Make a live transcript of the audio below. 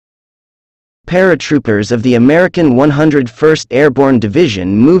Paratroopers of the American 101st Airborne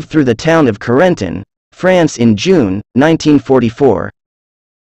Division moved through the town of Carentan, France in June, 1944.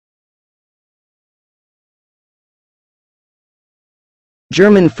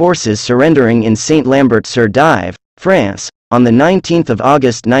 German forces surrendering in Saint-Lambert-sur-Dive, France, on the 19th of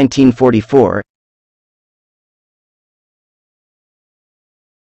August 1944.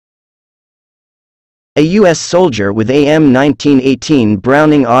 A U.S. soldier with a M1918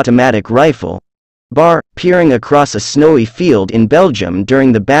 Browning Automatic Rifle, BAR, peering across a snowy field in Belgium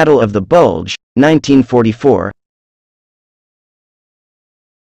during the Battle of the Bulge, 1944.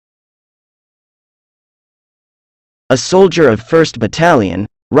 A soldier of 1st Battalion,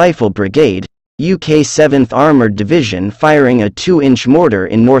 Rifle Brigade, UK 7th Armoured Division firing a 2-inch mortar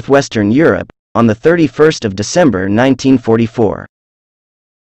in northwestern Europe, on the 31st of December 1944.